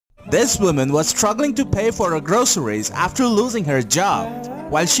This woman was struggling to pay for her groceries after losing her job.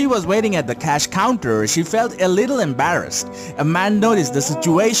 While she was waiting at the cash counter, she felt a little embarrassed. A man noticed the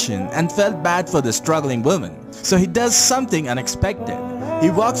situation and felt bad for the struggling woman. So he does something unexpected. He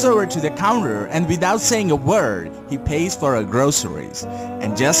walks over to the counter and without saying a word, he pays for her groceries.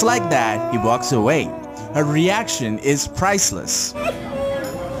 And just like that, he walks away. Her reaction is priceless.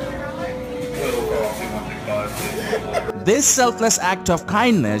 This selfless act of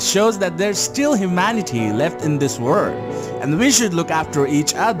kindness shows that there's still humanity left in this world, and we should look after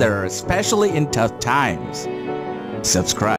each other, especially in tough times. Subscribe.